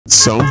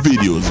Some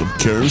videos of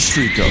Karen's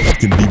Freakout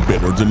can be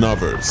better than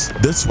others.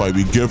 That's why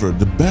we gathered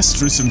the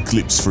best recent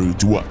clips for you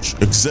to watch,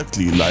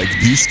 exactly like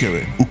this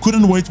Karen, who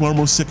couldn't wait one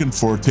more second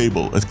for a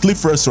table at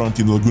Cliff Restaurant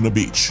in Laguna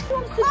Beach.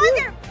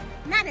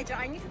 Manager,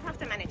 I need to talk to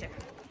the manager.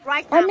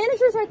 Right now. Our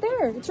manager's right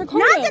there. It's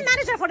recording. Not the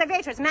manager for the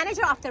waitress,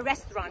 manager of the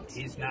restaurant.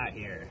 He's not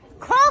here.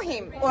 Call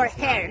him or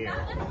her.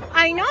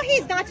 I know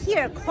he's not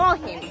here. Call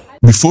him.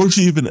 Before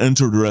she even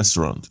entered the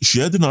restaurant, she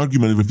had an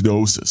argument with the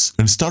hostess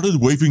and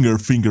started waving her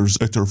fingers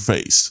at her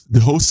face. The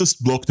hostess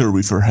blocked her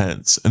with her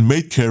hands and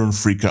made Karen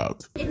freak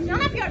out. It's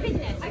none of your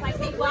business if I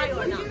say why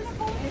or not.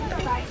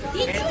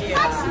 Did she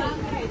touch me?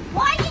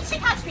 Why did she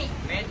touch me?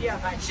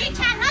 She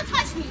cannot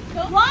touch me.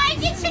 Why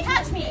did she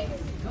touch me?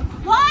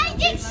 Why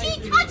did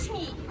she touch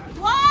me?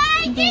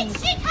 Why did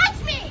she touch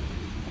me?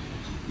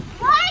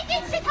 Why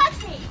did she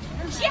touch me?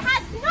 She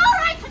has no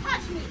right to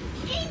touch me.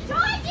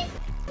 Enjoy this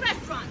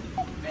restaurant.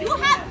 You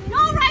have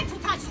no right to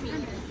touch me.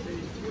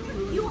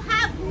 You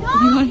have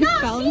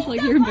no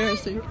like you're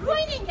embarrassing.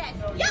 Ruining it.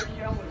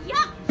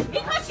 Yeah,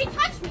 because she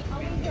touched me.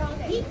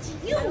 Did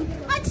you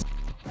touch me?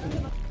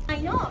 I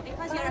know,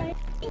 because you're a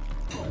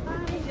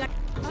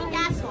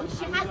asshole.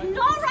 She has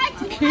no right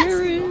to touch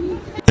me.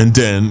 And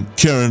then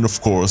Karen,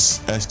 of course,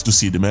 asked to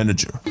see the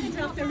manager.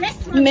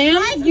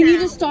 Ma'am, you need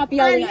to stop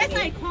yelling at me.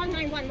 Unless I call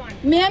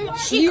 911. Ma'am,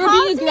 you're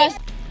being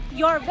aggressive.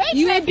 Your waitress.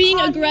 You are being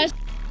aggressive.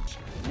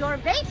 Your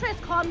waitress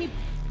called me.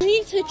 You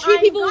need to treat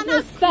people with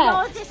respect. I'm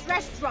gonna close this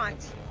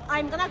restaurant.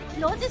 I'm gonna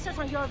close this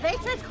restaurant. Your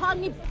waitress called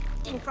me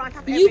in front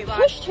of everyone. You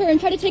pushed her and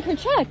tried to take her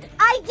check.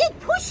 I did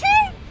push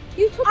her?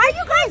 You took Are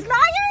you guys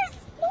liars?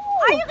 No.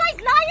 Are you guys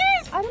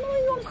liars? I don't know what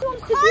you want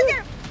us to Call do.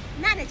 their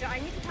manager. I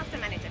need to talk to the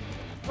manager.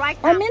 Right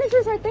now. Our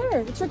manager's right there.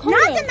 It's recording.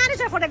 Not the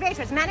manager for the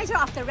waitress. Manager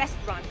of the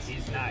restaurant.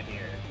 He's not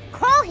here.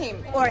 Call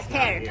him or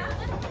her.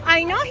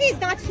 I know he's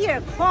not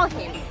here. Call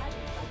him.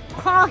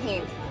 Call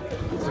him.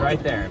 He's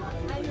right there.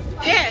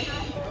 There.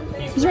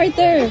 He's right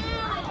there.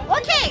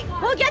 Okay,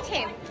 go get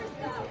him.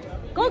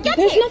 Go get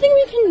There's him. nothing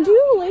we can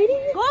do, lady.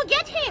 Go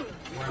get him.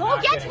 Go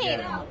get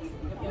him.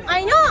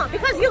 I know,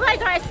 because you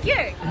guys are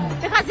scared.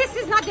 Because this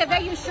is not the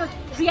way you should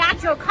react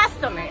to your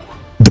customer.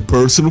 The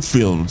person who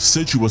filmed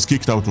said she was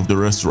kicked out of the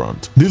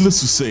restaurant. Needless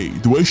to say,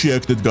 the way she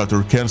acted got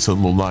her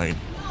cancelled online.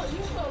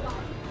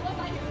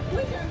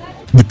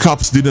 The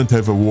cops didn't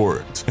have a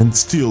warrant, and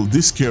still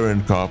this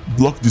Karen cop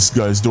blocked this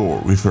guy's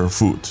door with her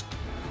foot.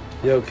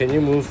 Yo, can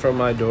you move from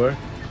my door?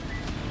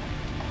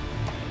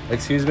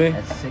 Excuse me?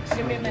 At 6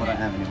 Water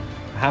Avenue.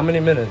 How many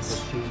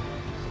minutes?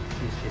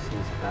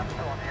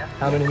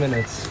 How many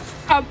minutes?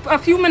 A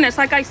few minutes,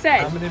 like I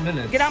said. How many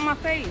minutes? Get out my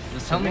face.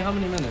 Just tell me how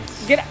many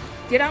minutes. Get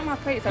out my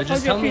face. I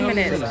told you a few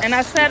minutes. And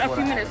I said a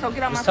few minutes, so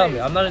get out my face. Just tell me.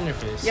 I'm not in your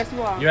face. Yes,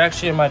 you are. You're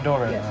actually in my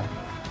door right now.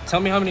 Tell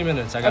me how many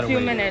minutes I gotta wait. A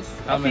few minutes.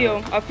 How many?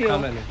 A few. How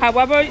many?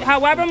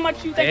 However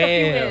much you think a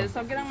few is.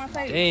 So get out my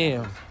face.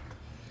 Damn.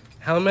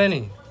 How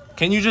many?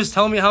 Can you just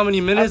tell me how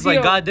many minutes?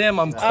 Like, goddamn,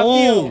 I'm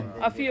cold.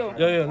 cold. A few.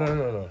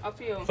 No. A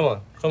few.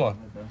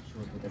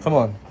 Come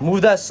on.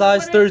 Move that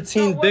size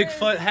 13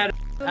 Bigfoot head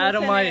out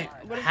of my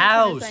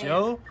house,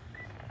 yo.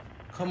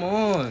 Come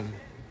on.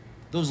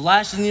 Those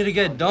lashes need to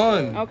get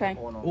done. Okay.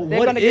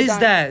 What is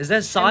that? Is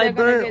that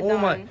sideburn? Oh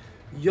my.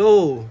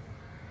 Yo.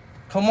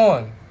 Come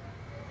on.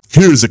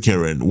 Here's a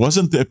Karen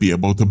wasn't happy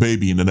about a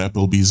baby in an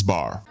Applebee's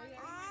bar.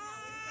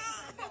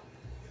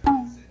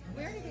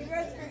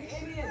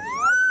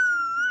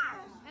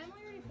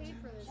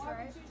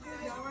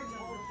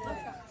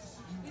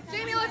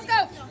 Jamie, let's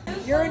go.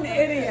 You're an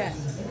idiot.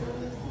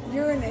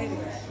 You're an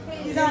idiot.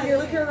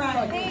 You're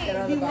correct.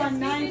 You won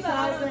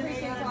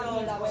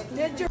 $9,800.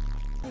 Get your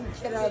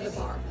kid out of the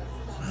bar.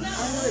 I'm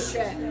gonna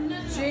shit.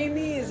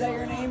 Jamie, is that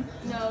your name?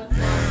 No, it's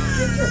not.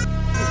 Get your kid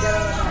out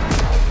of the bar.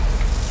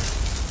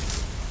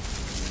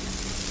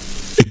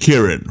 A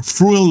Karen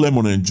threw a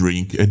lemonade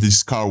drink at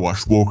this car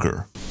wash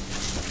worker.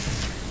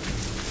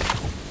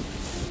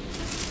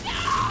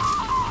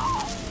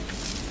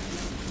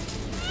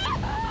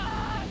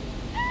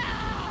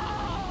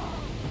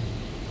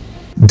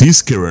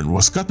 This Karen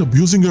was caught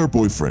abusing her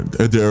boyfriend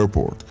at the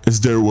airport as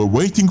they were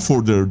waiting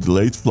for their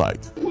delayed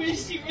flight. I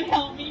wish you would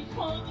help me,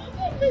 Carlos.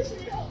 I wish you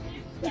would help me.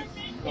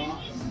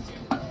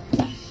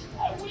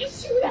 I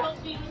wish you would help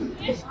me.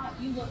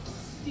 You look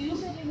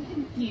stupid and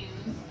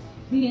confused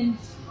the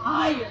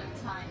entire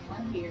time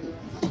we're here.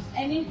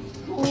 And it's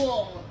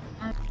cool.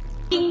 I'm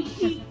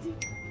keep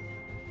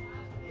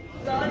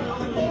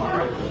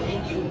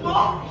and you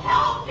won't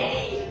help me!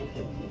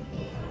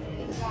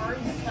 Sorry,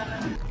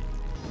 son.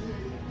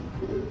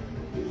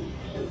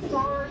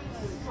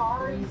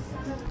 Sorry,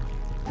 son.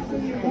 So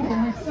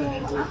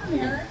I'm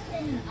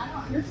American. I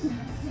don't understand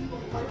a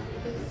single word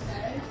this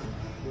says.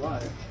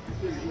 What?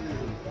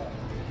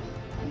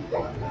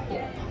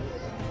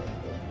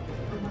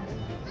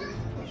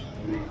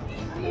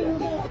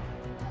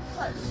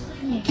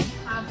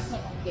 Have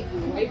someone get you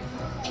away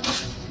from me.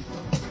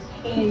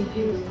 Hey,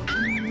 dude.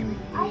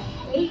 I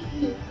hate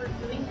you for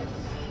doing this to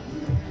me.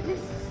 This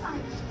is my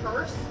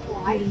first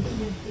flight.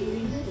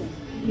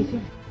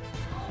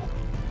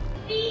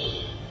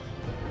 Please.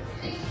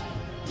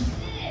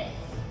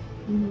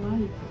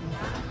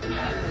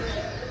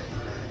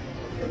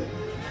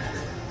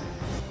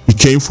 He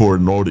came for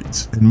an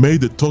audit and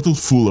made a total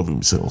fool of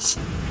himself.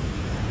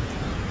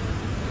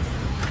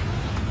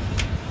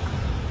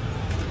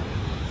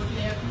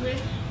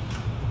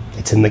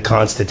 It's in the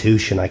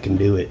Constitution, I can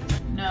do it.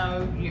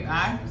 No,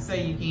 I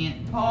say you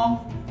can't.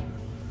 Paul?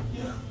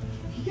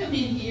 Come in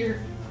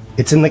here.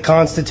 It's in the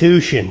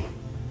Constitution.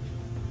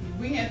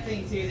 We have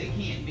things here that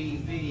can't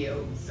be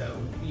videoed,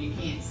 so you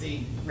can't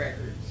see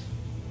records.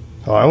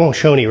 Oh, I won't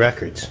show any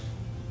records.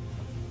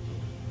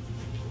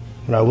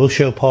 But I will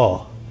show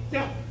Paul.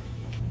 Yeah.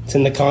 It's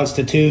in the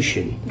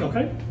Constitution.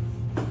 Okay.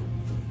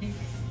 He's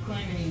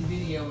claiming he's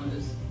videoing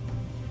us.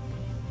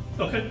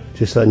 Okay.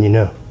 Just letting you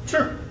know.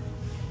 Sure.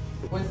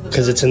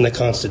 Because it's in the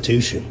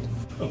Constitution.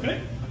 Okay.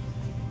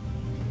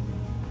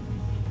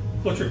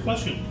 What's your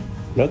question?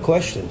 No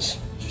questions.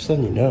 Just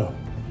letting you know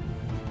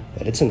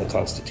that it's in the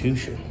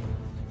Constitution.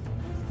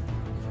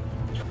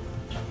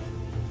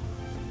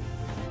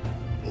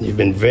 You've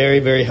been very,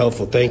 very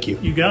helpful. Thank you.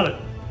 You got it.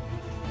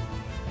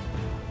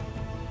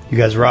 You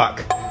guys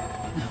rock.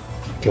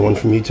 Get one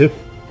from you too.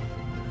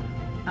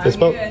 I guess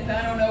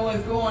I don't know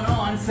what's going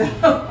on,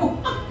 so.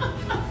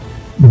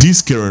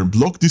 This Karen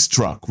blocked this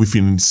truck with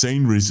an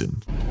insane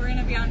reason. We're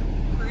gonna be on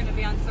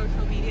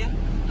social media.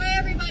 Hi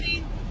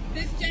everybody.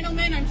 This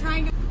gentleman,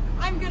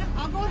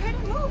 I'll go ahead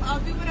and move. I'll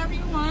do whatever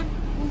you want.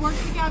 We'll work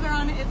together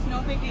on it. It's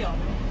no big deal.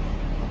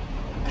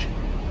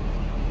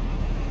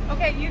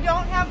 Okay, you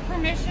don't have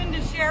permission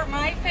to share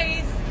my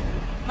face,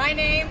 my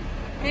name,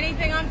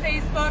 anything on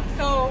Facebook,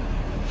 so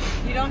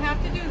you don't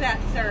have to do that,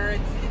 sir.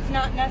 It's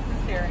not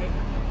necessary.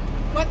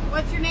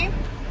 What's your name?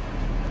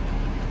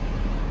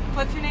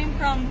 What's your name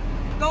from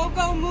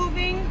Go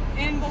Moving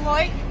in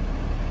Beloit?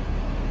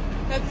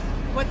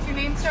 What's your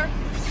name, sir?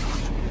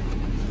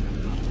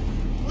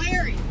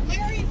 Larry.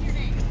 Larry's your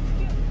name.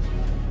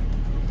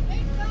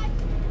 Thanks, bud.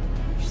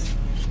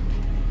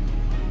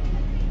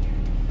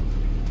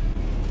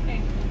 Okay,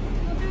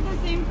 we'll do the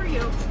same for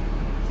you.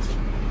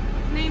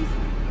 Name's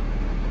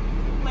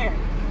Larry.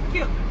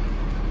 Cute.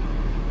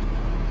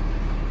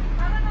 I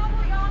don't know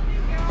what y'all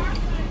think you are,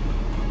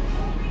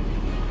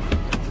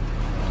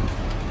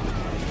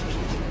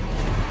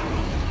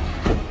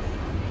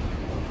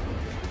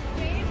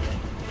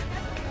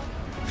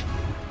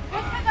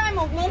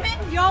 a woman,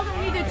 y'all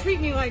don't need to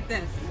treat me like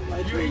this.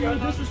 You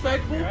ain't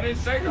disrespectful. I didn't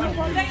say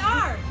nothing. They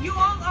are. You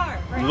all are.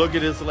 Right? Look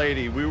at this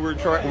lady. We were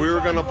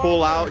gonna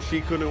pull out.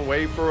 She couldn't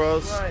wait for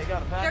us.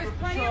 There's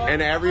plenty of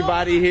And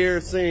everybody here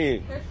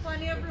seeing. There's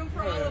plenty of room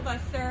for all of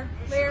us, sir.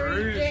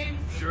 Larry, James,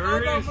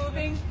 Go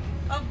Moving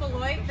of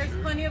Beloit.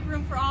 There's plenty of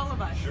room for all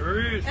of us.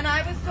 Sure is. And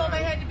I was told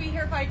I had to be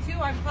here by 2.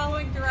 I'm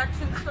following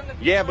directions from the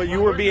people. Yeah, but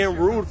you were being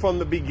rude from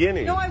the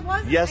beginning. No, I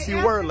wasn't. Yes, you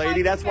were,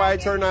 lady. That's why I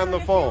turned on the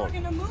phone.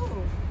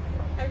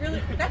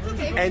 That's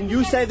okay. And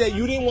you said that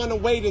you didn't want to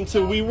wait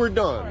until we were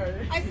done.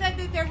 I said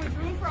that there was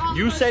room for all of us.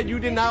 You said you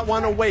did not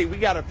want to wait. We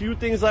got a few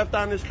things left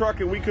on this truck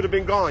and we could have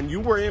been gone. You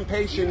were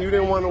impatient. You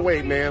didn't want to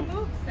wait, ma'am.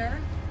 Move, sir.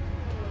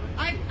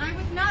 I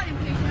was not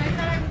impatient. I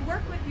said I would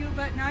work with you,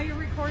 but now you're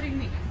recording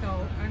me,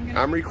 so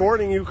I'm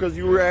recording you because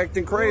you were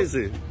acting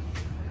crazy.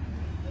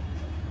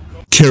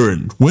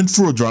 Karen went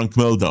through a drunk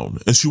meltdown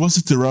and she was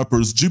at the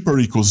rapper's Jeep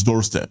Rico's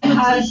doorstep.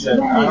 I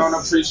don't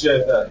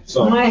appreciate that.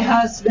 So, my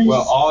husband.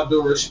 Well, all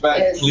due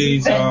respect,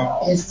 please.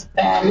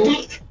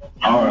 Hispanic.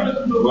 All right.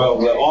 Well,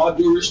 with all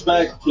due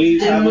respect,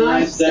 please have a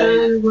nice day.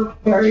 My son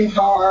worked very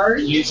hard.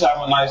 Please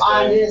have a nice day.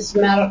 On his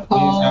medical.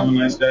 Please have a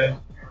nice day.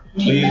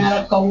 Please.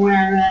 Medical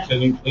wearing.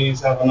 Can you please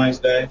have a nice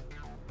day?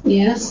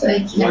 Yes,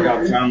 I can. I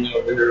got family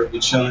over here. We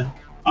chilling.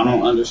 I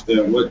don't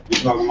understand what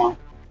you're talking about.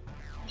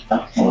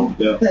 Okay.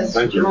 Yeah,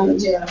 thank you. All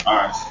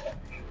right.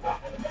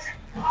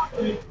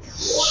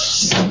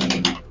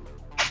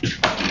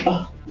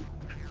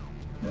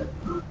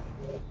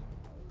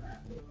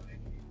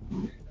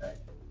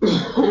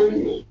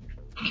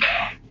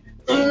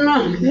 I'm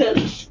not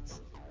good.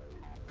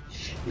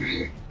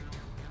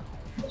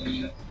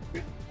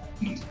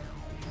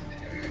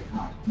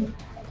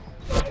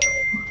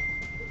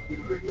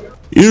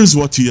 Here's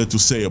what he had to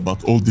say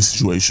about all this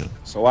situation.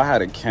 So I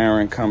had a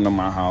Karen come to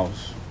my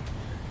house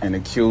and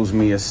accused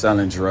me of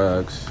selling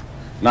drugs.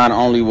 Not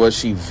only was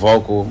she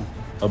vocal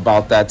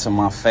about that to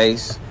my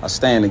face, I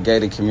stay in the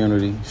gated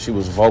community. She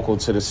was vocal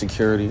to the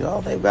security.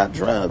 Oh, they've got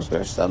drugs,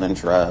 they're selling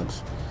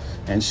drugs.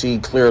 And she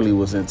clearly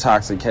was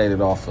intoxicated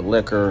off of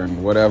liquor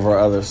and whatever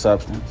other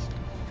substance.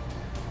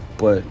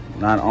 But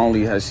not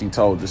only has she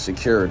told the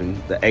security,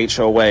 the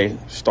HOA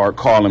started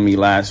calling me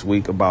last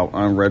week about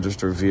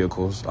unregistered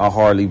vehicles. I'll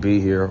hardly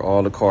be here.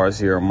 All the cars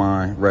here are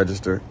mine,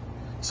 registered.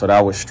 So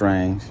that was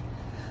strange.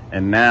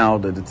 And now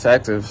the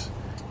detectives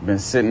been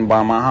sitting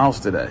by my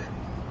house today.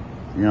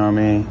 You know what I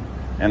mean?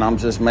 And I'm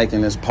just making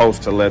this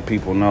post to let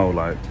people know,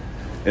 like,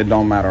 it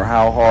don't matter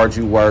how hard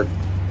you work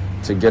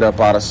to get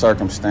up out of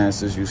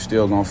circumstances, you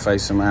still gonna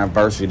face some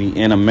adversity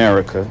in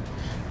America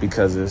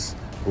because it's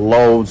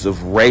loads of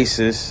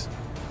racist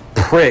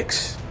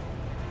pricks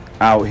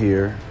out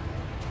here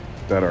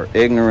that are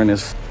ignorant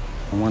as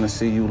I want to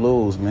see you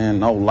lose, man.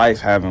 No life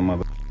having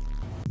mother.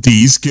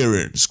 These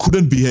Karens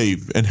couldn't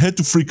behave and had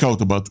to freak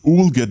out about who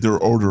will get their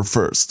order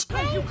first.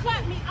 Cause you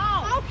cut me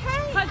off.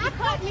 Okay, cause you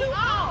cut me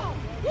off.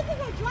 This is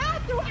a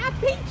drive-through. I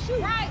beat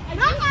you. Right.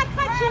 Not I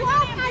cut you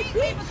off. I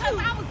beat you because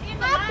I was in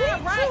the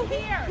line right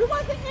here. You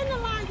wasn't in the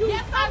line. You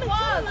yes, I was.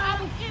 I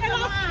was in the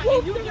line.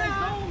 And you just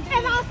zoomed in.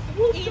 And I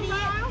swooped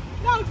around.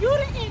 No, you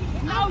the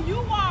idiot. No, you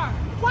are.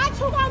 Watch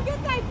who gonna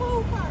get their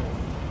food first.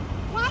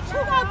 Watch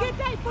who gonna get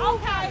their food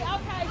first. Okay,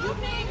 okay. You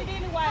need it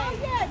anyway. Oh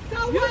yeah. So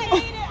you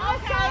need it.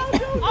 Okay.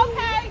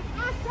 Okay.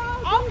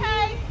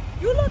 Okay.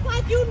 You look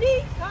like you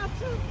need some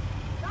too.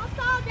 Don't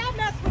start that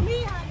mess for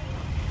me, honey.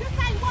 This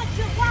ain't what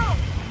you want.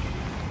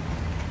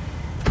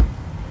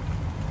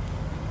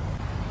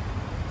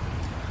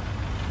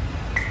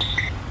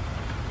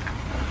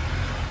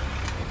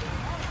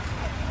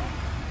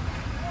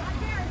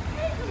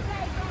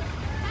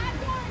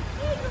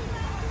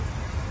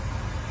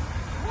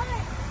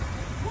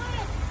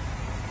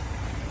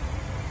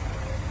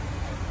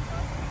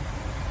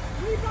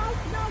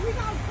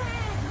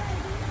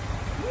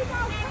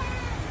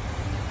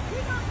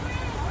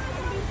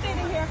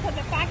 Because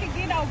if I could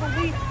get over,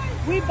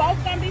 we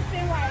both gonna be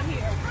sitting right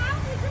here.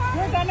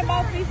 We're gonna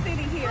both be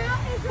sitting here.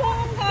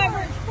 Full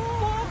coverage,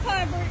 full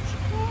coverage,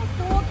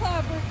 full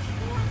coverage.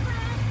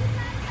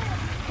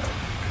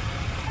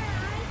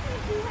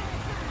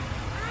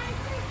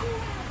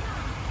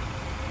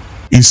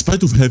 In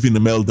spite of having a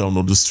meltdown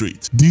on the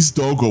street, these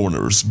dog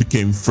owners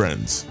became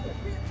friends.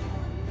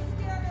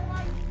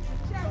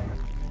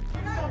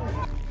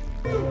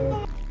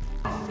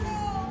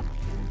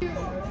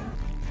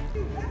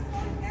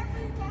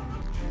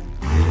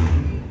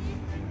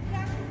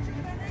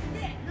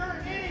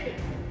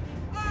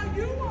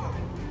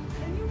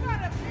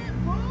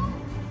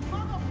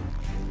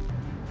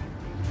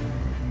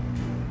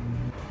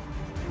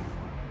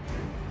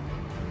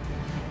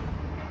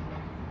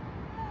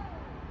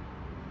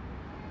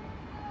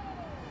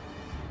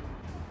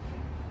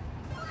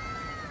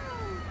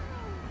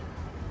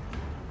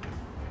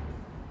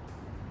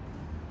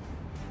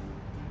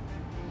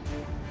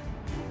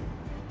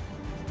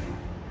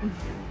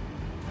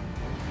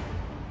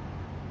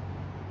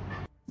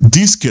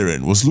 This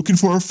Karen was looking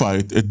for a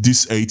fight at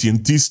this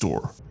AT&T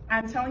store.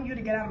 I'm telling you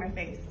to get out of my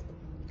face.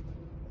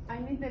 I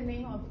need the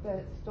name of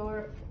the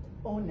store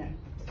owner,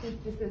 since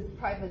this is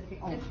privately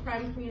owned. It's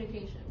Prime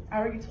Communications. I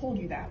already told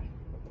you that.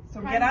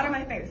 So get out of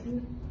my face.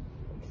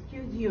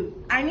 Excuse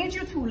you. I need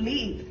you to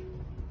leave.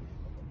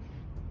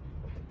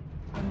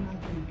 I'm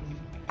not going to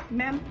leave.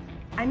 Ma'am,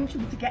 I need you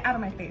to get out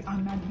of my face.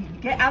 I'm not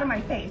leaving. Get out of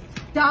my face.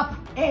 Stop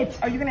it.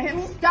 Are you gonna hit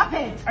me? Stop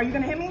it. Are you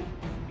gonna hit me?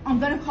 I'm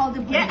gonna call the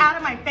police. Get out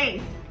of my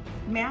face.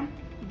 Ma'am,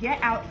 get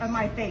out of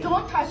my face.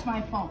 Don't touch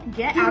my phone.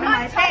 Get out of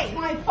my face. Do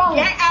not touch my phone.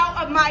 Get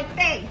out of my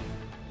face.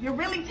 You're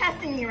really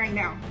testing me right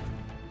now.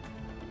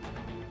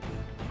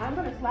 I'm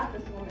gonna slap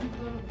this woman.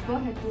 Go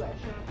ahead, do it.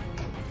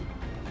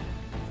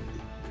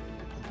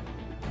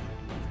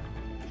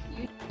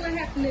 You don't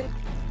have to live.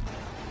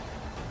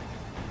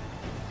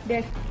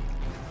 There.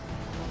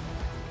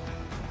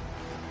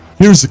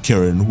 Here's a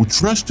Karen who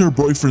trashed her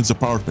boyfriend's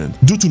apartment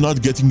due to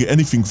not getting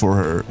anything for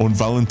her on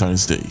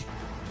Valentine's Day.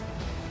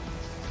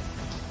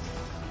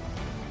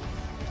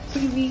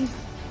 TV.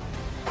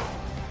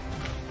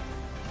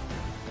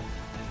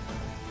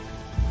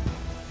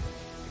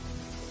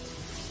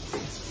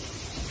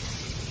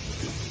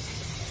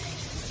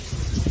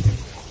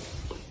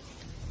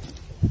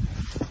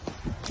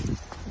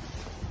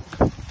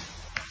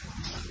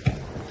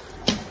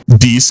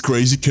 This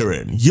crazy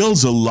Karen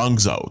yells her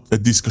lungs out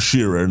at this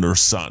cashier and her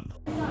son.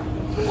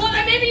 Well,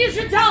 then maybe you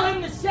should tell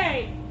him the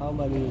same. How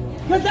many?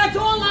 Because that's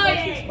all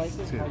I need.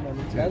 How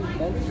many? 10?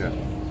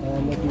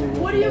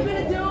 What are you going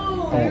to do?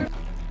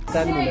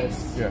 10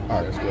 minutes. Yeah,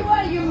 alright, that's good. Are you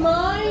out of your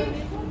mind?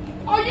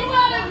 Are you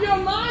out of your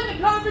mind? The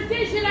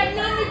conversation had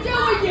nothing to do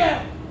with you.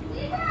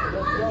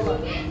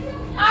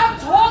 I'm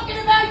talking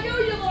about you,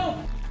 you little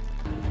f***.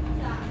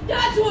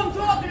 That's who I'm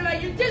talking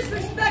about. You're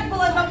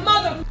disrespectful as a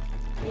mother.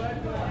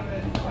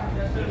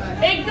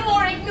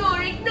 Ignore,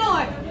 ignore,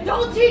 ignore.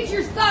 Don't teach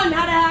your son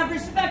how to have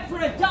respect for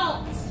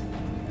adults.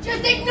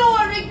 Just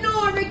ignore,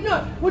 ignore,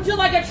 ignore. Would you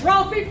like a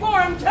trophy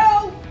for him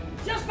too?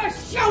 Just for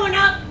showing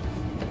up?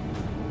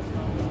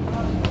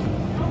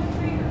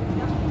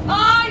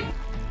 I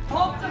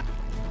hope to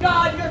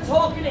God you're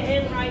talking to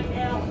him right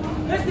now.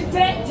 Because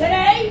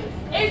today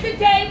is the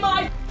day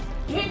my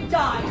kid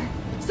died.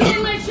 So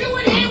unless you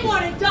and him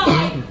want to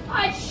die,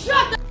 I'd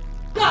shut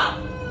the up.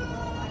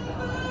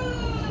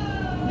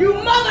 You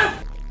mother.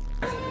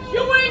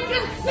 You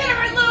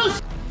inconsiderate little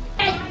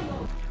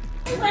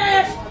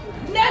trash.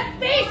 That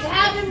face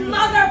having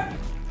mother.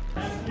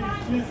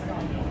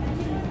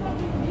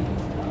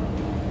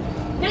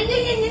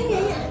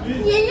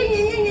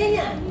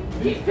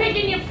 Keep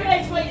picking your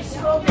face while you're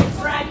smoking,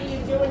 fragging,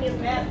 and doing your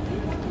best.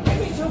 Give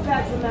me 2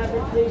 packs of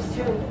Maverick, please,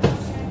 too.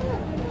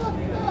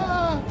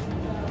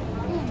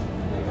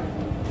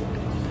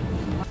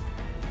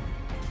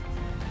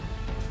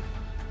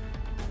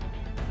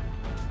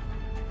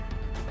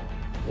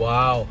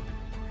 Wow.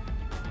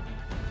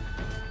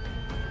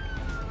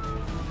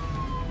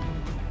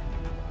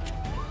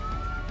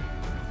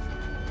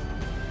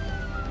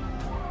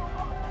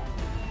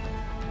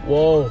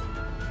 Whoa.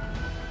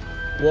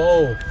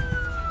 Whoa.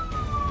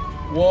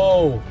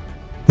 Whoa.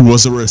 He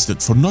was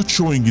arrested for not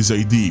showing his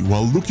ID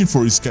while looking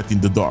for his cat in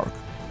the dark.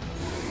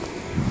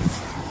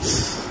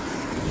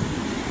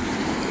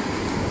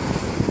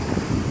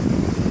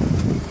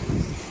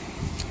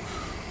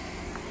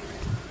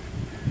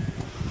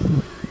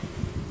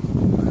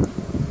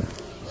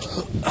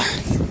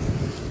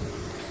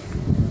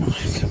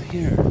 Come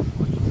here.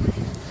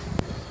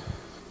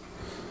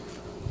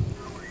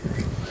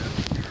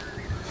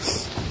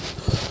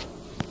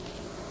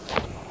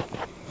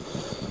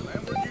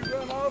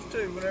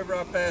 Whenever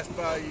I pass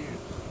by you.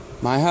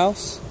 My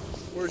house?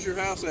 Where's your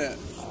house at?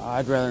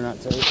 I'd rather not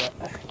tell you that.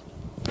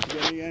 You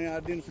got any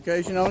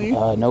identification on you?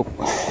 Nope.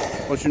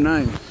 What's your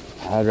name?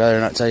 I'd rather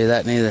not tell you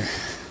that neither.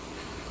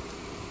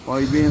 Why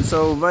are you being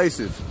so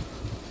evasive?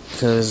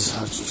 Because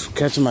I was just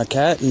catching my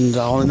cat and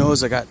all I know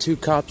is I got 2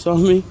 cops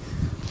on me.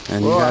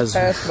 And well, you guys... I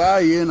passed by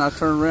you and I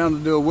turned around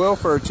to do a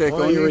welfare check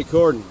on you.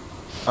 Recording?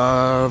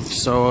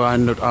 So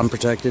I'm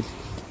protected.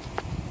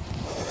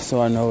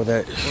 So I know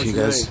that you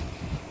guys...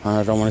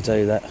 I don't want to tell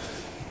you that.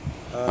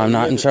 I'm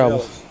not in trouble.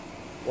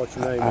 What's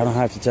your name? I don't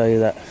have to tell you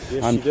that.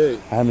 Yes, you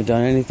do. I haven't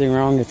done anything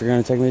wrong. If you're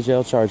going to take me to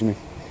jail, charge me.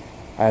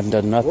 I haven't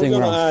done nothing wrong.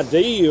 We're going to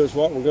ID you is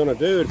what we're going to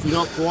do. If you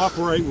don't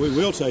cooperate, we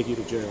will take you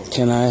to jail.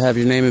 Can I have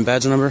your name and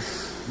badge number?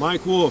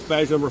 Mike Wolf,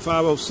 badge number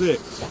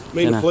 506.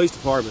 Me and the police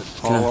department.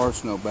 Paul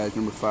Arsenal, badge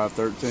number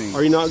 513.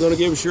 Are you not going to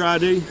give us your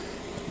ID?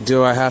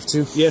 Do I have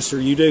to? Yes, sir,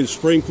 you do.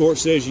 Supreme Court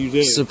says you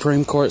do.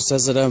 Supreme Court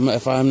says that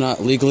if I'm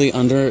not legally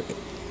under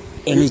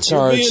any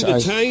charge... You're being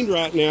detained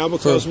right now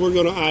because we're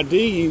going to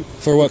ID you.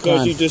 For what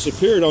crime? Because you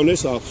disappeared on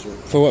this officer.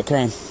 For what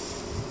crime?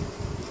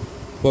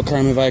 What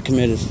crime have I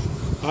committed?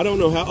 I don't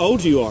know how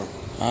old you are.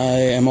 I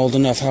am old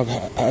enough. How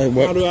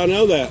do I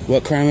know that?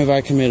 What crime have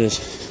I committed?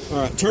 All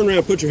right, turn around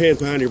and put your hands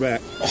behind your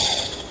back.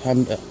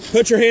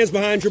 Put your hands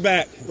behind your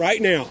back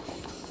right now.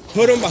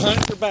 Put them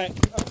behind your back.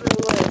 Under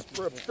arrest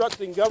for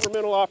obstructing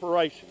governmental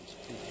operations.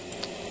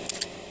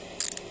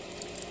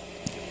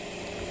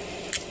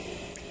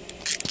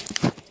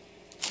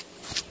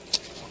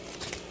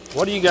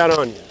 What do you got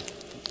on you?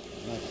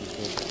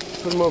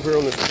 Put them over here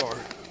on this car.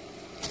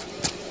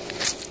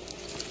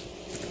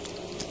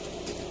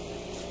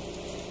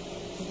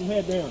 Put your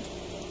head down.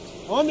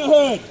 On the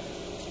hood.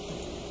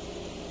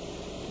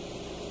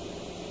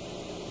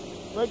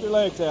 Spread your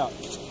legs out.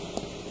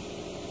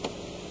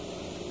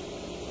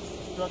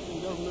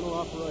 Obstructing governmental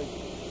operations.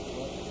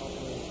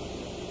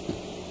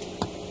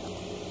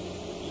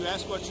 You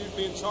ask what you're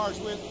being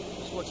charged with,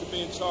 that's what you're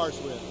being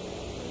charged with.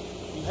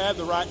 You have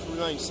the right to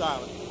remain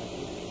silent.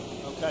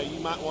 Okay, you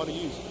might want to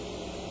use it.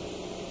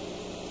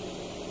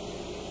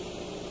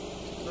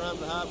 It's a crime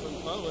to hide from the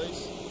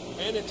police,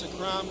 and it's a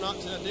crime not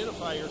to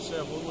identify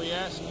yourself when we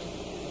ask you.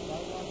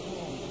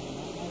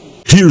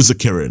 Here's a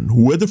Karen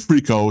who had a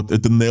freak out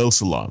at the nail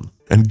salon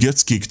and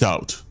gets kicked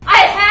out.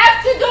 I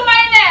have to do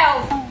my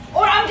nails,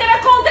 or I'm gonna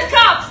call the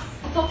cops.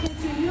 I'm talking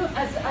to you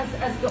as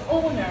the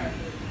owner.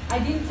 I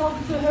didn't talk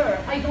to her.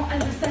 I don't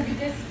understand. You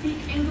guys speak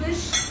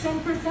English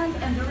 10%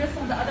 and the rest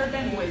on the other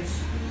language.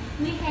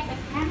 We have a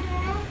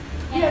camera.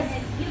 Yes.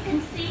 You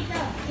can see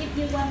them if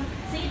you want to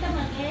see them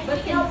again.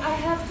 But now I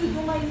have to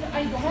do my nails.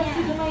 I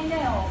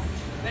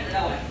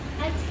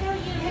tell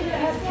you. Can you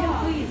ask him,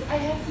 please? I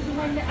have to do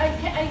my nails. I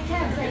can't.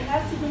 I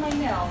have to do my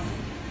nails.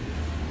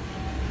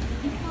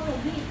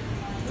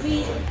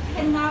 We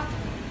cannot.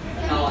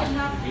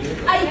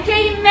 I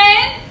came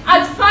in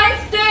at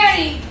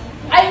 5:30.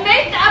 I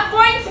made the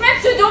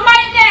appointment to do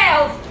my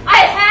nails.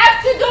 I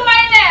have to do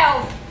my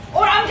nails,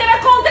 or I'm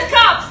gonna call the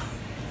cops.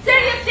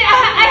 Seriously, I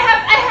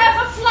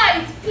have a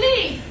flight,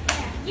 please.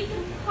 Yeah, you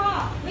can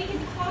call. We can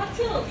call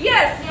too.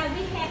 Yes. Yeah,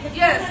 we have the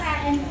Yes.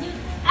 camera and you.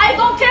 I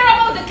don't care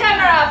about the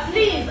camera,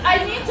 please.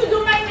 I need to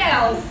do my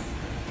nails.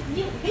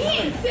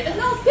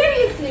 No,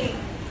 seriously.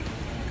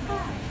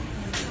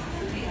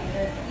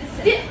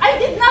 I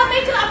did not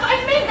make it up.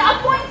 I made the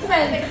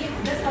appointment.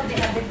 That's how they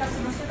have the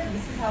customer service.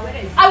 This is how it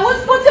is. I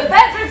would put the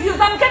bad reviews.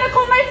 I'm gonna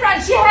call my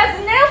friend. She has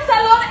a nail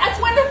salon at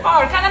Winter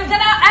Park, and I'm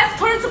gonna ask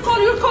her to call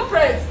your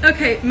corporate.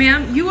 Okay,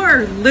 ma'am, you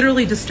are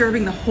literally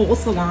disturbing the whole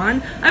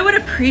salon. I would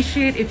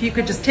appreciate if you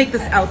could just take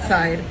this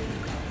outside.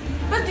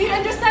 But do you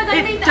understand?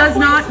 I made It the does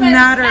not appointment,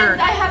 matter.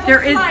 and I have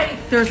a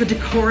flight. There's a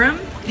decorum.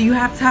 You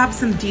have to have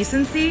some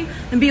decency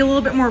and be a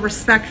little bit more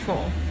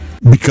respectful.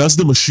 Because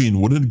the machine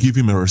wouldn't give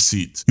him a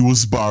receipt, he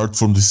was barred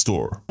from the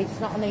store. It's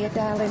not on here,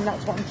 darling.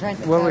 That's what I'm trying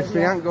to Well, tell if you.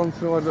 they ain't gone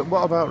through it,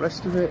 what about the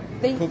rest of it?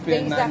 Could be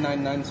a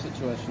 999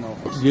 situation,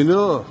 officer. You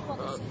know,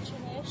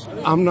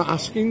 I'm not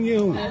asking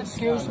you.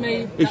 Excuse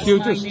me, If that's you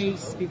my just-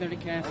 niece. Be very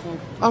careful.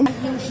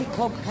 Use your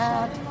club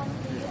card.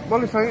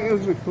 Well, if I ain't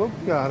use my club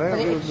card, I But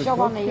ain't use it's my show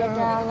club on here, card.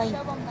 darling.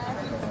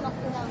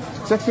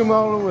 Take them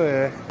all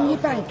away. Your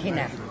banking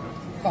app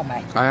for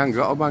me. I ain't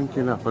got a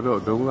banking app, I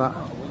don't do that.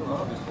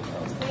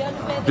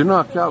 Do you know,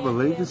 I can't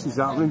believe this is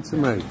happening to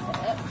me.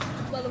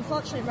 Well,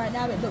 unfortunately, right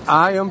now it looks.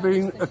 I am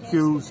being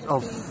accused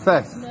of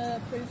theft. No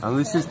proof And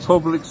this is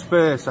public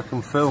space, I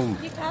can film.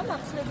 You can,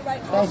 absolutely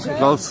right to do.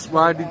 Well,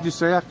 why did you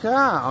say I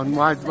can't? And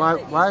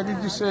why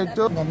did you say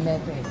don't?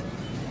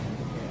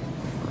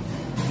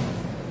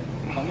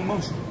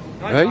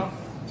 Hey?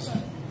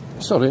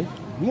 Sorry,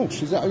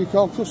 mush, is that how you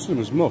call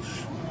customers?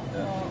 Mush?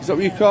 Is that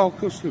what you call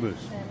customers?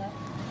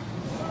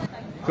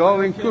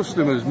 Calling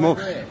customers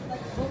mush?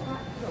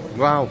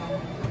 Wow.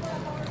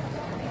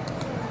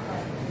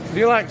 Do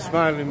you like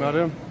smiling,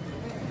 madam?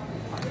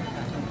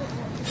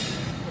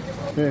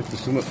 Pay for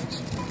something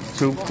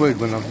for £2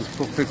 when I've just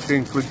put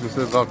 15 quid worth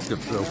of vodka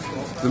through.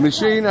 The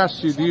machine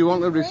asks you, do you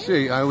want a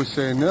receipt? I always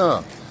say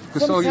no.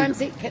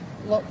 Sometimes it can,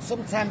 look,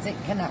 sometimes it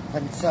can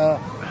happen, so...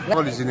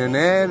 Well, it's in an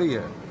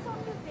area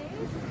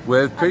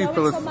where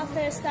people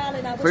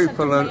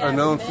are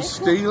known for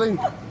stealing.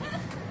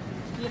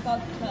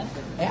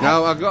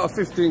 Now, I got a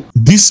 15...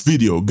 This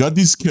video got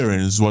these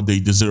Karens what they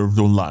deserved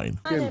online.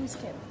 My name's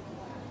Kim.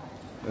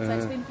 So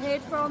it's been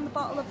paid for on the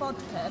bottle of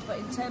vodka, but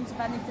in terms of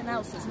anything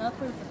else, there's no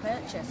proof of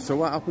purchase. So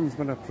what happens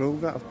when I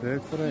prove that I've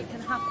paid for it? You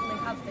can happily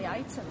have the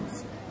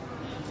items.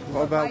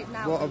 What about, right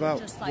now, what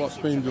about what's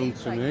been done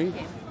to me?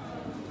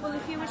 Well,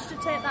 if you wish to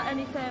take that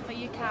any further,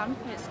 you can.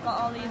 It's got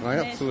all the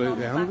information. I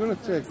absolutely am going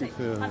to take it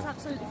further. That's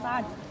absolutely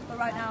fine. But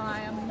right now, I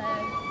am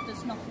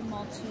there's nothing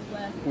more to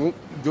well,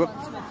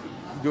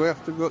 do I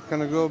have to go?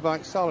 Can I go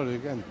back salary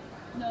again?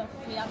 No,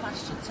 we have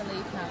asked you to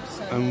leave now.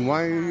 So and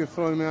why are you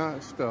throwing me out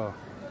of the store?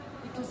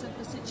 Because of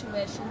the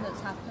situation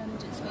that's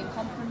happened. It's been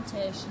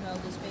confrontational.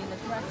 There's been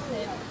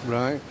aggressive.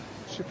 Right.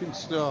 Shipping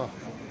store.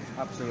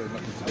 Absolutely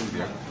nothing to do with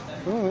you.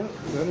 Oh,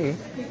 very.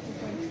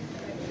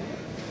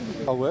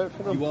 I'll wait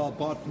for them. You are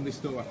barred from this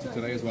store after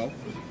today as well.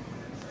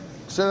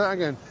 Say that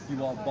again.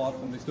 You are barred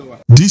from this store.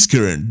 This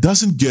Karen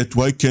doesn't get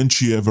why can't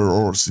she have her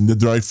horse in the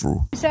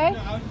drive-thru. Say? No,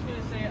 I was just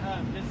gonna say,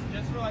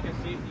 just for like a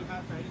safety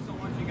factor, I just don't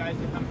want you guys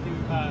to come through.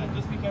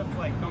 Just be careful,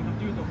 like don't come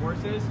through with the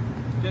horses.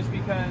 Just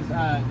because,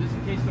 just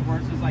in case the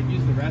horses like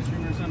use the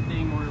restroom or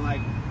something, or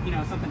like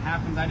something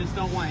happens. I just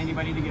don't want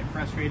anybody to get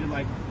frustrated,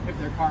 like if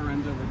their car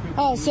runs over.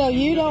 Oh, so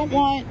you don't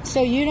want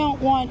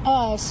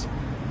us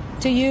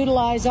to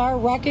utilize our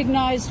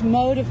recognized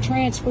mode of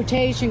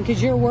transportation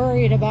because you're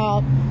worried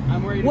about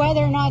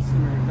whether or not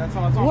that's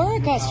all we're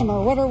a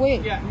customer. What are we?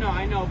 Yeah, no,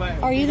 I know, but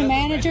are you the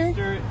manager?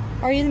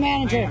 Are you the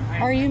manager? I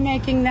am. Are you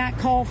making that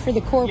call for the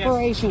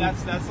corporation?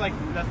 Yes, that's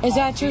is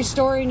that your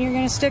story and you're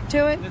going to stick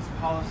to it? This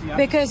policy.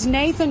 Because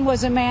Nathan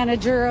was a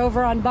manager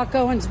over on Buck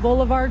Owens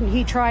Boulevard and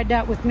he tried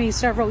that with me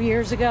several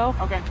years ago.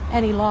 Okay.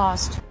 And he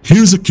lost.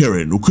 Here's a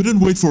Karen who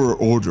couldn't wait for her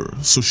order,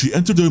 so she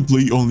entered the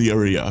employee-only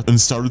area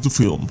and started to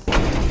film.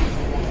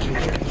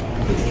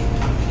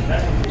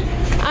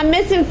 I'm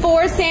missing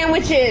 4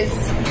 sandwiches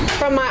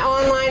from my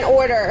online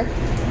order.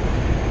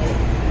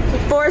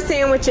 4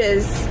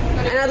 sandwiches.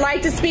 And I'd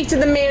like to speak to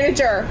the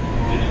manager.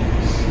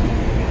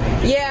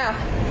 Yeah.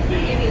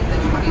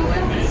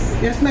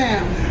 Yes,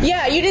 ma'am.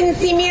 Yeah, you didn't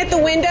see me at the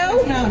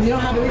window? No, you don't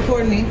have to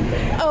record me.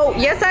 Oh,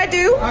 yes I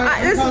do.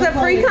 Right, this is a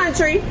free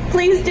country.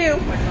 Please do.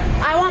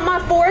 I want my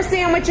 4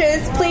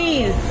 sandwiches,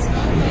 please.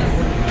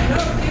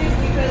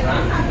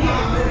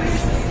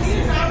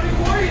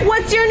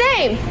 What's your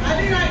name?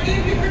 I did not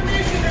give you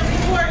permission to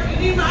record. You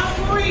need my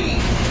free.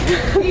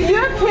 You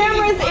have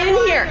cameras in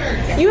here.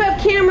 You have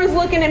cameras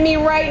looking at me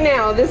right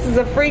now. This is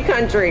a free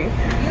country.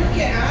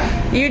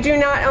 You do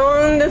not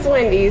own this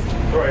Wendy's.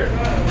 Right.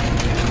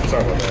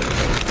 Sorry about that.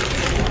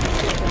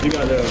 You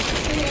got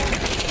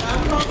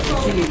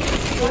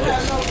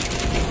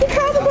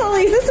Call the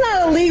police. It's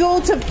not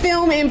illegal to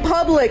film in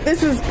public.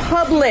 This is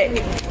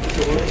public.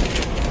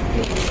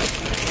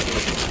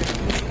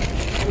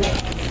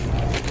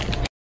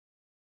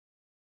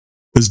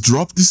 Has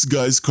dropped this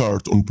guy's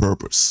cart on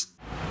purpose.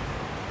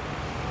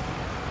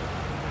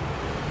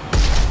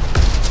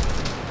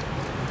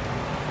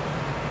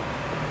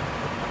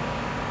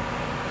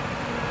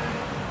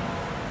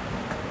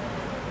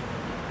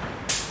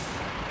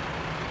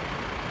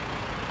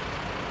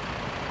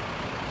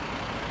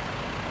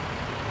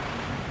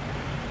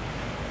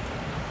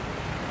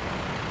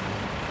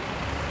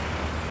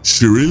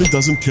 She really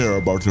doesn't care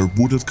about her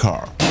booted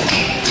car.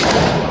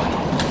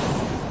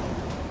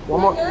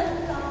 One more.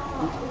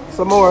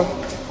 Some more.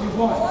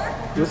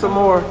 Do some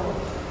more.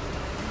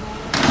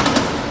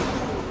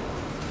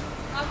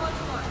 How much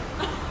more?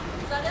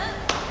 Is that it?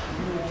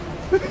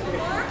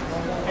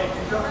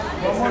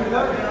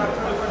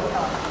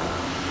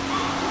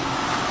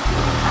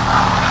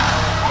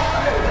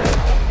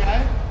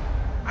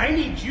 I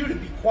need you to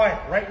be quiet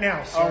right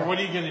now, sir. Oh, what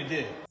are you gonna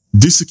do?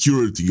 This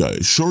security guy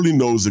surely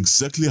knows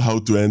exactly how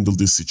to handle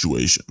this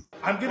situation.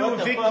 I'm going to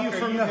evict you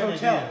from the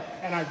hotel,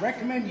 and I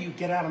recommend you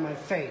get out of my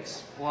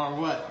face. Or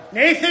what?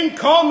 Nathan,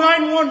 call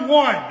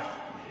 911!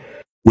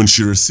 When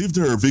she received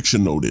her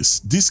eviction notice,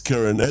 this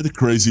Karen had a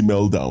crazy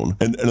meltdown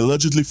and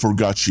allegedly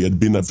forgot she had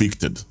been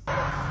evicted. Why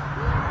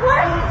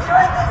are you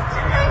doing this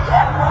to me? I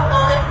can't pull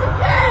this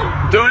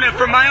again! Doing it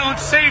for my own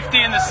safety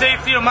and the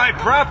safety of my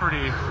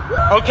property.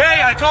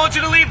 Okay, I told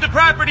you to leave the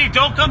property.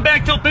 Don't come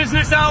back till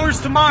business hours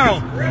tomorrow.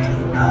 Please,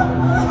 no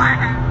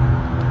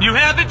more. You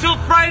have until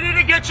Friday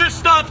to get your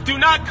stuff. Do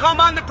not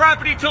come on the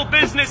property till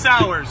business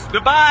hours.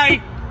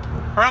 Goodbye.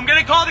 Or I'm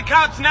gonna call the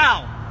cops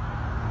now.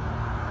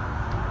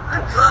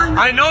 I'm calling the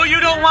I know you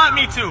don't want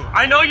me to.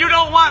 I know you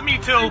don't want me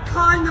to. I'm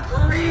calling the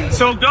police.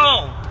 So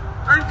go.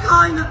 I'm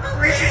calling the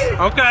police.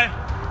 Okay.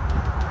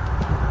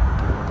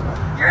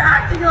 You're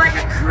acting like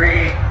a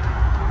creep.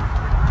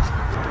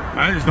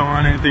 I just don't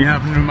want anything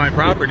happening to my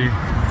property.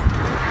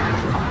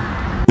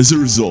 As a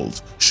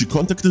result, she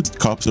contacted the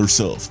cops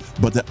herself,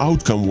 but the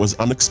outcome was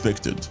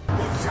unexpected.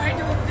 He's trying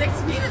to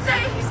evict me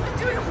today. He's been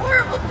doing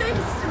horrible things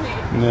to me.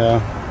 Yeah.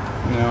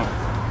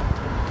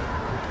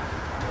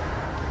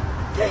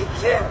 Hey,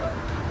 Kim.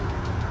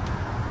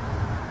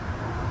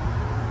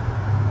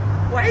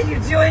 Why are you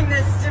doing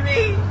this to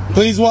me?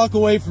 Please walk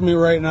away from me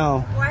right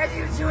now. Why are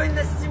you doing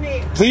this to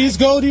me? Please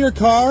go to your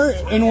car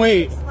and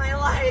wait. It's my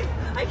life.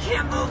 I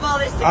can't move all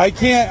this. I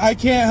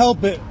can't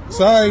help it.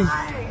 Sorry.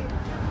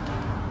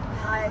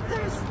 Hi,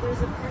 there's a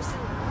person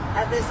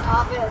at this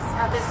office,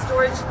 at this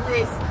storage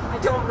place. I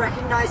don't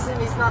recognize him.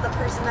 He's not the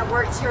person that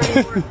works here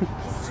anymore.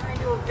 He's trying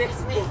to evict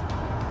me.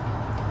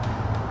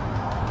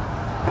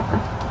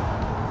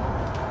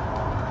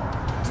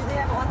 Do they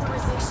have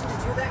authorization to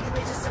do that? Can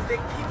they just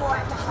evict people? I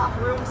have to hop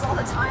rooms all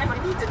the time. I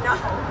need to know.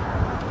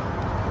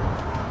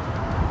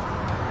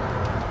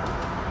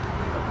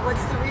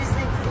 What's the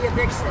reasoning for the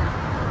eviction?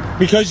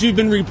 Because you've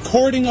been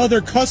recording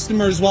other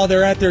customers while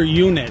they're at their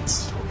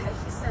units. Okay,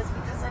 he says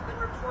because I've been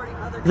reporting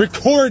other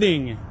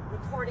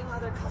Recording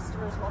other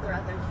customers while they're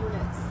at their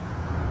units.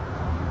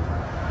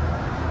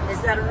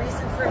 Is that a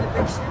reason for an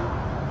eviction?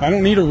 I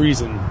don't need a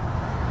reason,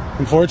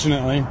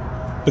 unfortunately.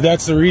 But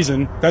that's the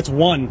reason. That's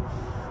one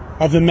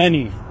of the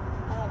many.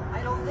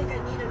 I don't think I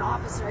need an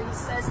officer. He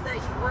says that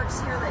he works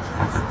here, that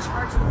he's in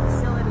charge of the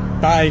facility.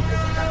 Bye. I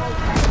think I'm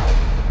okay.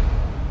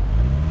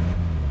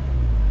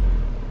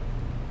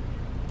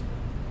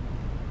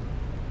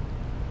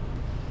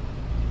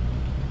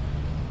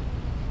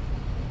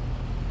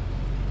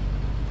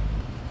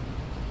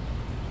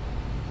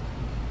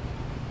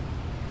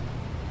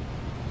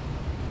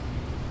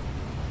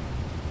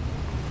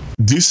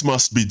 This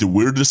must be the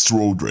weirdest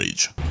road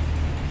rage.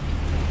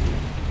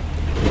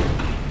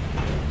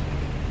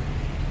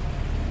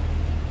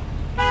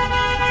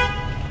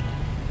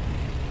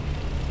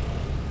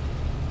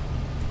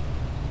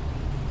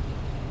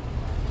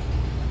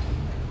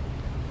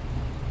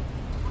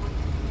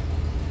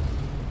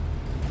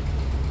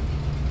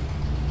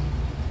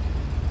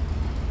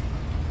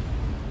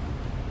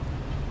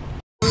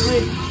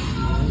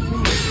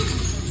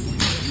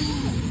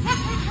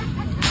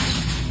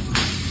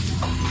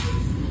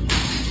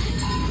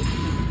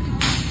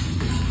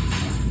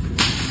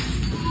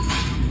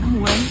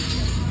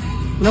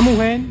 Una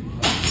mujer.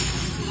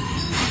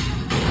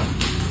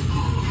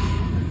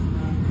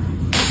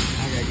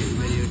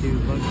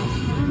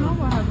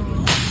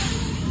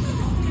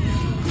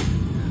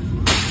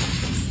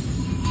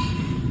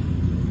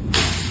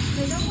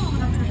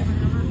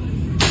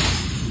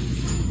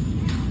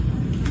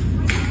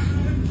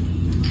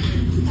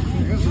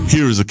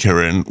 Here is a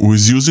Karen who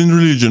is using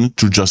religion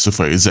to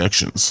justify his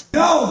actions.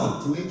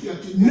 No!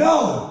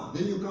 No!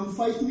 Then you come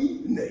fight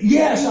me?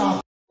 Yes,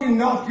 I'll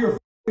knock your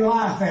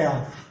life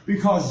out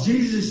because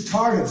Jesus is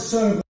tired of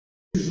son of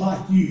a like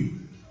you.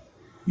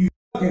 You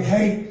fucking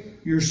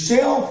hate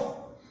yourself.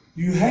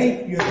 You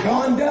hate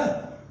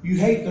Uganda. You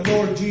hate the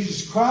Lord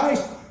Jesus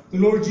Christ. The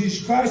Lord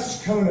Jesus Christ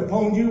is coming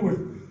upon you with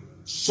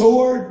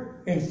sword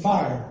and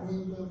fire.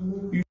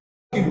 You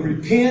fucking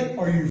repent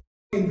or you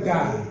fucking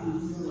die.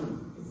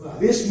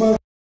 This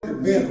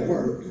motherfucker better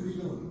work.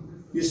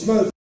 This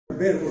motherfucker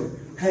better work.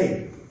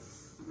 Hey,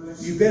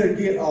 you better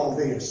get all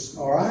this,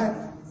 all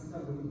right?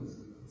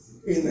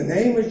 In the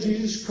name of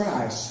Jesus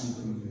Christ,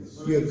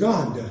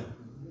 Uganda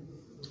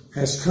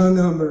has come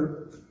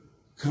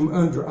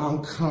under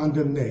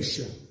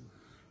condemnation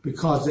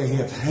because they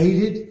have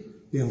hated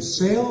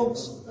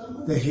themselves,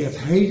 they have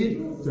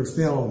hated their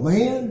fellow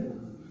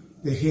man,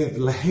 they have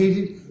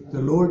hated the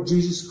Lord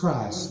Jesus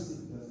Christ.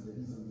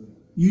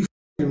 You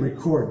can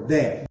record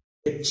that,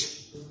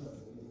 bitch.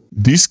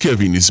 This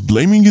Kevin is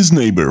blaming his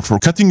neighbor for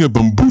cutting a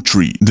bamboo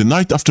tree the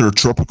night after a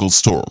tropical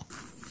storm.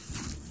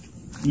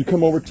 You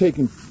come over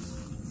taking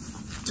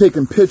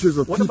pictures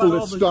of people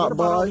that stop by. What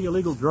about all the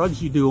illegal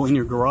drugs you do in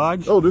your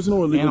garage? Oh, there's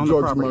no illegal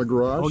drugs in my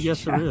garage. Oh,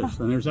 yes, there is.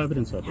 And there's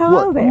evidence of it.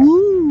 Hello what? there.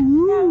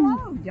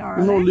 Hello,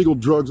 There's no illegal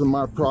drugs on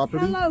my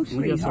property. Hello,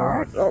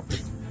 sweetheart. Oh,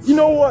 you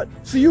know what?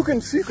 So you can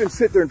sit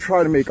there and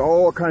try to make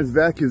all kinds of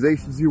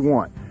accusations you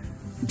want.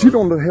 But you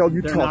don't know the hell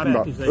you're talking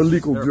about.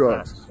 Illegal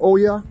drugs. Facts. Oh,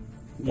 yeah?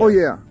 Yeah. Oh,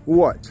 yeah.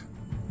 What?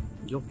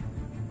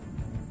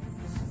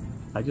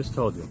 I just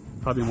told you.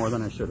 Probably more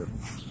than I should have.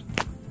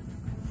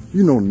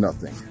 You know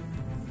nothing.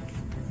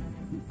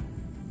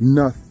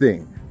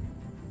 Nothing.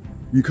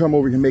 You come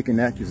over here making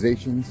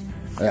accusations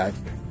that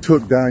I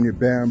took down your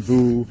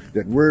bamboo,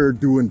 that we're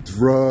doing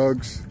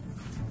drugs.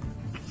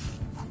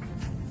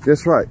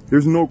 That's right.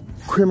 There's no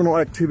criminal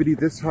activity at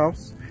this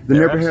house.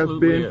 There never has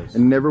been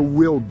and never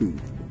will be.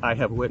 I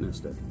have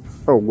witnessed it.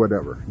 Oh,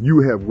 whatever.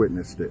 You have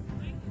witnessed it.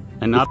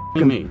 And not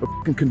a me. A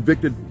fucking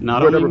convicted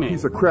Not whatever only me.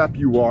 piece of crap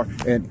you are,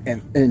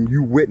 and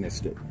you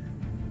witnessed it.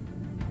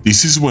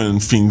 This is when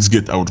things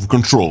get out of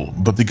control,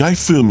 but the guy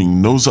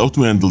filming knows how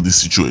to handle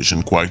this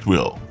situation quite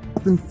well.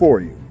 Nothing for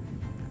you.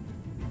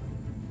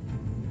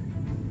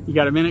 You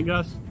got a minute,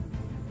 Gus?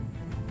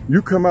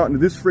 You come out into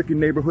this freaking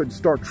neighborhood and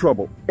start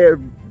trouble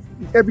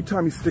every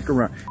time you stick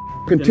around.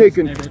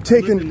 Taking,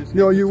 you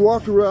know, you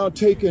walk around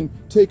taking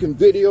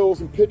videos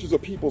and pictures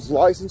of people's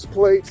license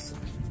plates.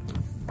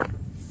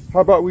 How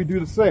about we do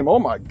the same? Oh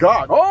my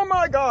God,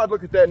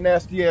 look at that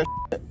nasty ass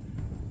shit.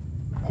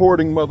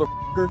 Hoarding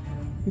motherfucker.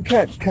 You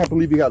can't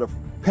believe he got a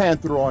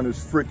panther on his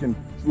freaking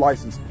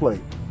license plate.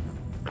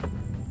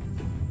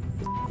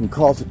 Can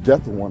cause the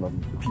death of one of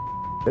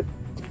them.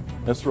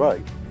 That's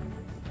right.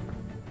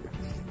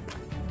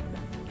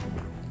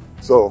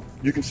 So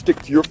you can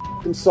stick to your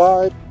fucking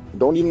side.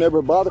 Don't even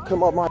ever bother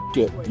come up my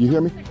shit. You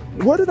hear me?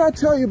 What did I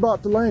tell you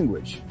about the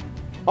language?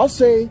 I'll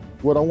say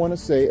what I want to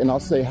say, and I'll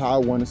say how I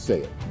want to say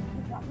it.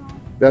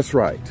 That's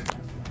right.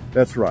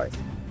 That's right.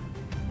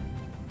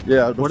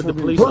 Yeah. What did the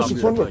police person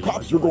in front of the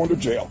cops, you're going to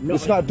jail. No,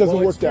 it's not.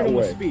 Doesn't work that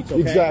way. Speech, okay?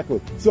 Exactly.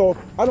 So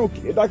I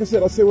don't. Like I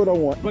said, I say what I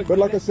want. But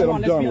like I said,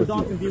 I'm done with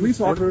you. Police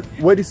officer.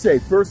 What did he say?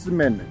 First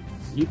Amendment.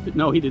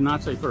 No, he did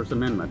not say First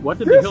Amendment. What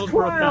did the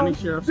Hillsborough County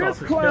Sheriff's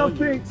Office tell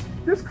you?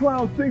 This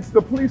clown thinks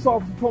the police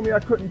officer told me I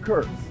couldn't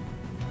curse.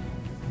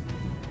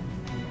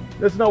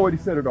 That's not what he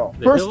said at all.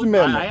 First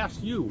Amendment. I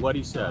asked you what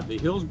he said. The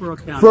Hillsborough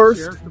County First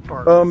Sheriff's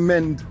Department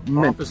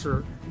Amendment.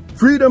 Officer.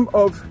 Freedom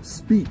of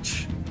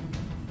speech.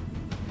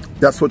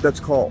 That's what that's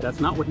called. That's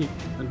not what he...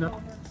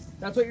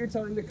 That's what you're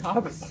telling the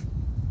cops.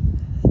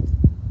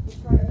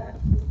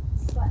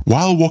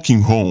 While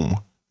walking home,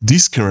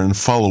 this Karen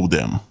followed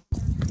them.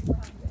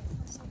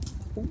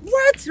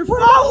 What? You're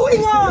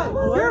following us!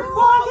 You're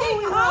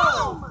following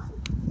home!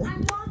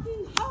 I'm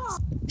walking home.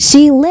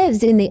 She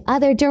lives in the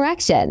other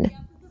direction.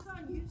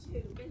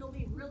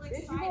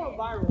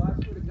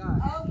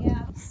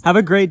 Have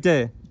a great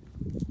day.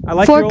 I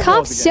like For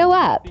cops show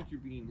up. I think you're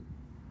being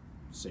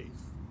safe.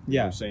 Yeah, you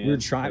know what I'm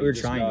saying? we're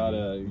trying.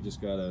 You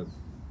just gotta.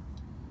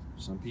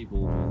 Some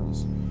people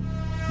just.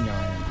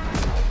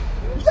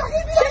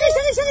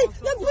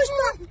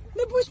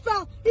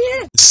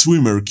 The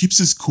swimmer keeps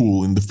his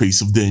cool in the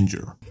face of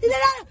danger.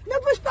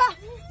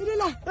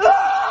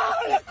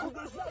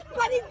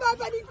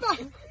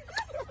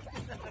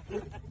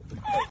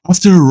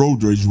 After a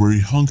road rage where he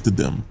honked at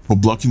them for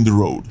blocking the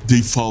road,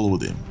 they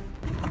followed him.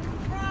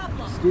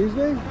 Excuse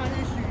me? What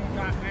issue you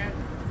got, man?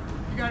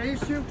 You got an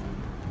issue?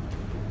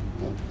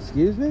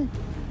 Excuse me?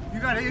 You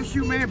got an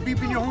issue, man,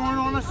 beeping your horn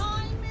on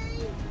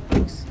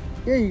us?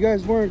 Yeah, you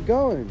guys weren't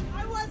going.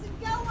 I wasn't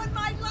going.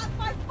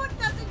 My foot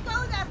doesn't go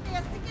that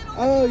fast to get on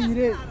Oh, the you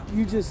didn't.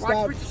 You just stopped.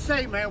 Watch what you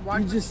say, man.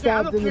 Watch You just what you say.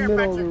 I stopped don't in the care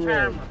middle about of the your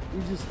road. camera.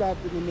 You just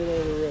stopped in the middle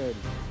of the road.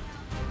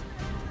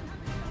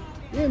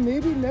 Yeah,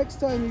 maybe next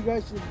time you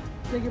guys should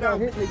think about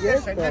hitting the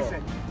gas pedal.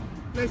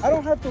 Listen. I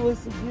don't have to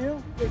listen to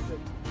you. Listen.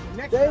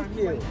 Next Thank time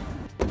you.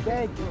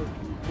 Thank you.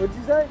 What'd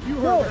you say? You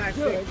do heard it, what I do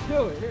said. it,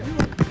 do it.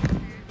 Here.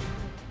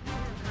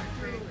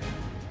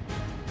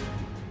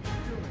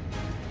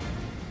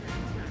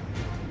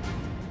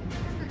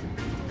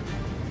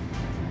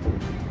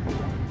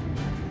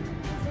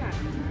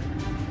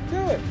 Do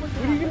it.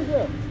 What are you gonna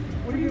do?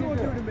 What are you gonna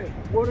do to me?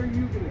 What are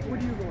you gonna do? What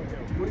are you gonna do?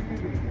 What are you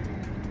gonna do?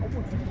 I want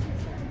you to do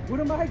something. What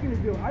am I gonna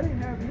do? I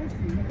didn't have an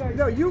issue. You guys.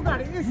 No, you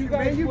got an issue,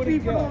 man. You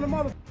wouldn't beeping go. on the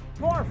mother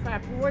car,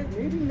 fat boy.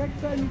 Maybe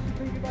next time you should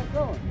think about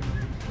going.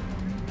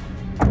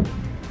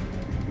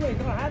 You ain't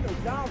gonna have no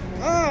job,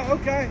 man. Oh,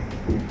 okay.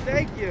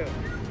 Thank you.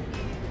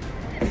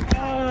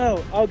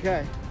 Oh,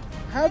 okay.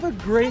 Have a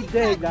great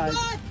day, guys.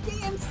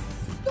 Goddamn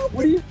stupid.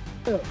 What are you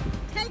do?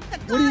 Take the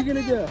What are you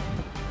gonna do?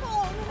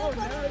 Oh,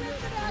 now you're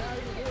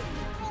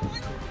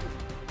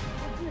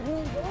Get your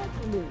hands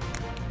off of me.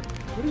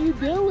 What are you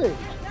doing?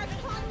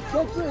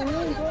 Get your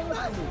hands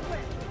off of me.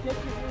 Get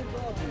your hands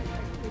off of me.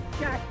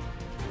 Jack.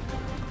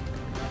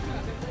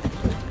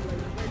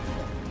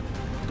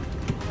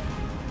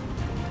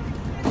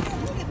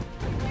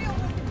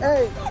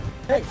 Hey,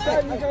 next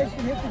time you guys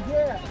can hit the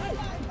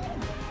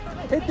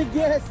gas. Hit the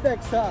gas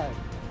next time.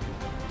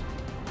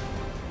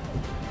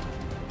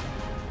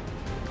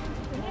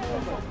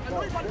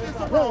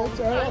 No, it's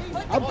all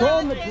right. I'm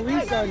calling the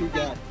police on you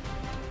guys.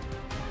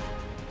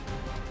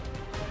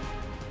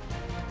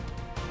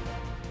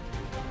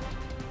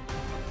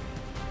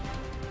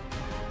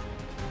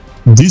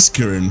 This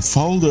Karen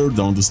followed her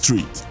down the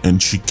street,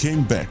 and she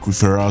came back with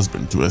her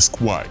husband to ask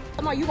why.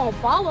 Come on, you gonna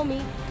follow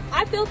me?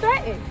 I feel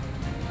threatened.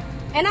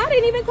 And I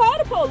didn't even call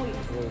the police.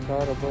 Well,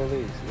 call the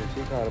police. If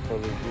she called the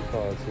police, you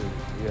call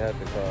too. You have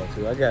to call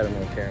too. I got him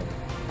on camera.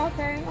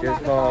 Okay, I'm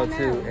Just about call to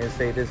too now. and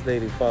say this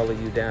lady followed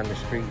you down the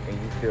street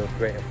and you feel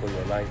threatened for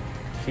your life.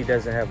 She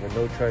doesn't have a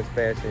no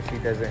trespassing. She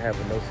doesn't have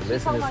a no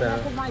soliciting sign.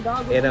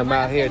 And I'm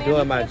out here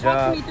doing my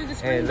job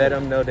and let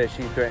them know that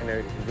she threatened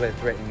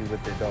you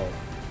with the dog.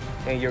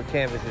 And your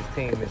canvass's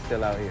team is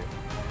still out here.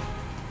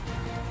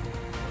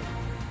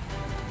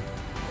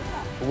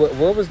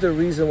 What was the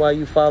reason why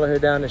you followed her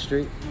down the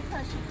street?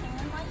 Because she came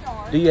in my yard.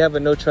 Do you have a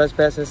no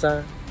trespassing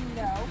sign?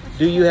 No.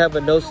 Do you have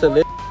a no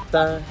solicit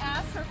sign?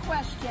 Ask her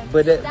question.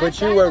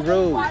 But you were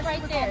rude.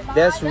 Right there.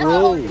 That's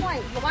rude.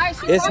 Why is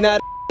she It's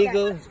not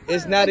illegal.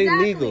 It's not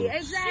illegal.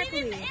 Exactly.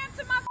 She didn't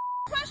answer my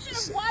question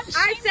of why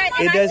I said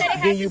It it does.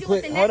 has Then to you do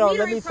put. with the Hold on. net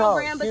Let me metering talk.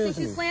 program, but Excuse since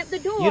you me. slammed the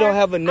door, You don't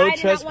have a no I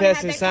did not wanna have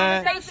trespassing that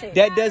sign. conversation.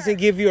 That doesn't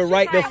give you a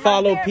right to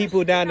follow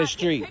people down the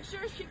street.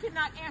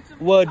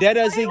 Well, that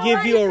doesn't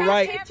give you a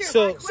right.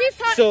 So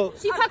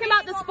she's talking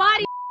about the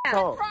spotty.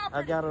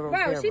 I got it on Bro,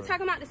 camera. she's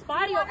talking about the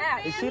spotty on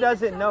app. If she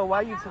doesn't know,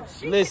 why you?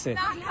 Listen,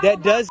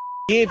 that does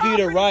give you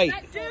the right.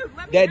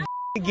 That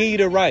give you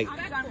the right.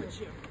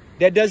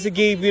 That doesn't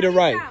give you the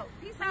right.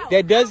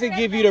 That doesn't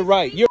give you the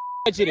right. You're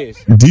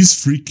prejudiced.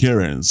 These three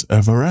Karens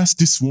have harassed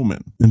this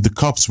woman, and the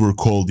cops were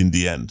called in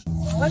the end.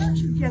 Why don't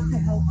you get the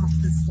hell off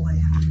this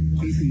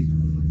land?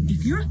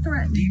 If you're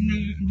threatening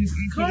me,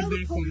 call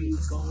the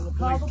police.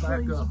 Call the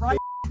police right.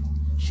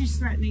 She's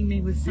threatening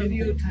me with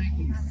videotape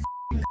me.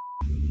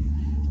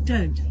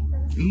 Don't. I'm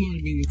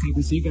not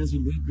videotaping, so you guys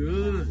would look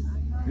good.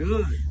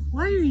 Good.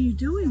 Why are you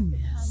doing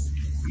this?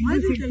 Why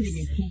did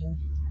they pole?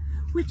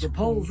 Which the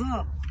pole's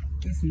up?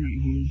 That's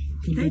right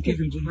here. They did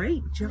a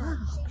great job.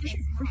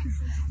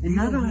 And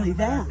not only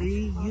that,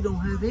 you don't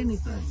have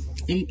anything.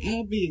 And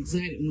I'll be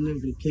excited whenever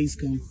the police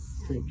come.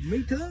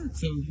 Me too.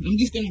 So I'm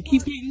just gonna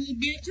keep it a little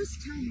bit.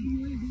 Just tell me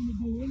you ain't gonna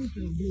do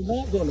anything. You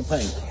won't go to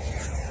paint.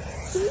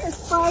 She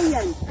is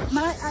fighting.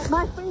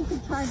 My friends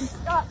are trying to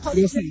stop her.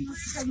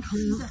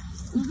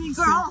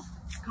 Girl,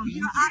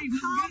 you know, I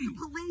called the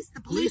police.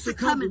 The police are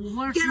coming.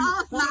 Get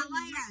off my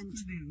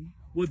land.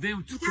 Well, they'll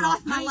Get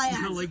off my land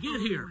until they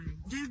get here.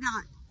 Do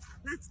not.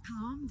 Let's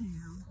calm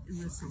down and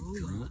listen.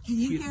 Can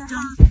you hear her?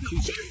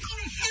 She's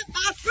gonna hit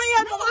my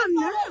friend. No, I'm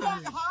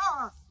not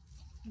her.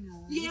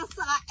 No. Yes,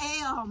 I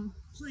am.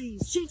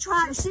 Please. She took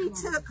her thing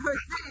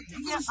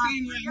to get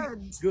my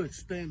friend. Good.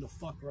 Stand the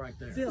fuck right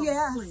there.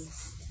 Yes.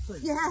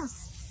 Please.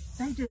 Yes.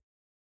 They do.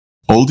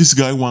 All this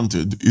guy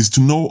wanted is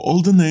to know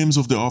all the names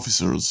of the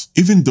officers,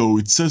 even though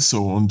it says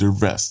so on their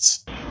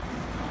vests.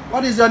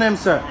 What is your name,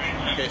 sir?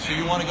 Okay, so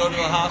you want to go to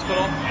the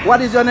hospital?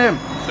 What is your name?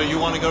 So you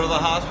want to go to the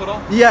hospital?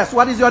 Yes,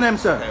 what is your name,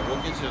 sir? Okay, we'll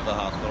get you to the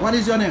hospital. What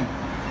is your name?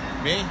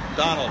 Me?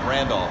 Donald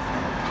Randolph.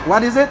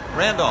 What is it?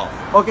 Randolph.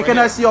 Okay, can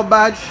I see your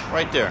badge?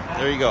 Right there.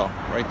 There you go.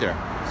 Right there.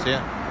 See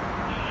it?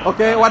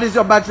 Okay, what is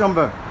your badge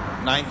number?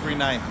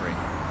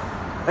 9393.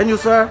 And you,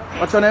 sir?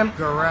 What's your name?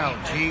 Gorel.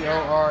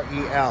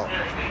 G-O-R-E-L.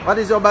 What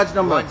is your badge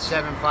number?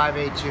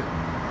 17582.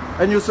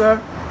 And you, sir?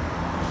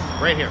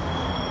 Right here.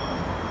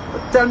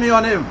 Tell me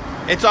your name.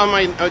 It's on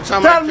my.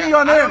 Tell me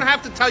your name. I don't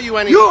have to tell you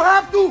anything. You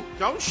have to.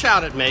 Don't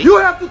shout at me. You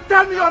have to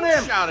tell me your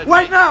name. Shout at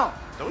right me. now.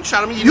 Don't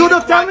shout at me. You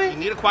don't tell me. You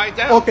need to quiet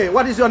down. Okay,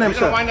 what is your name, You're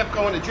sir? gonna wind up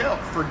going to jail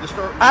for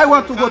disturbing. I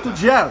want to go to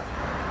jail.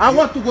 I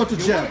want to go to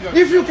jail.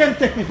 If you can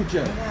take me to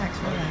jail.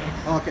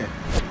 Okay.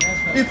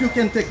 If you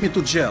can take me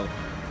to jail.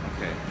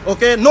 Okay.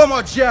 Okay, no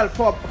more jail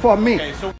for me. Okay, so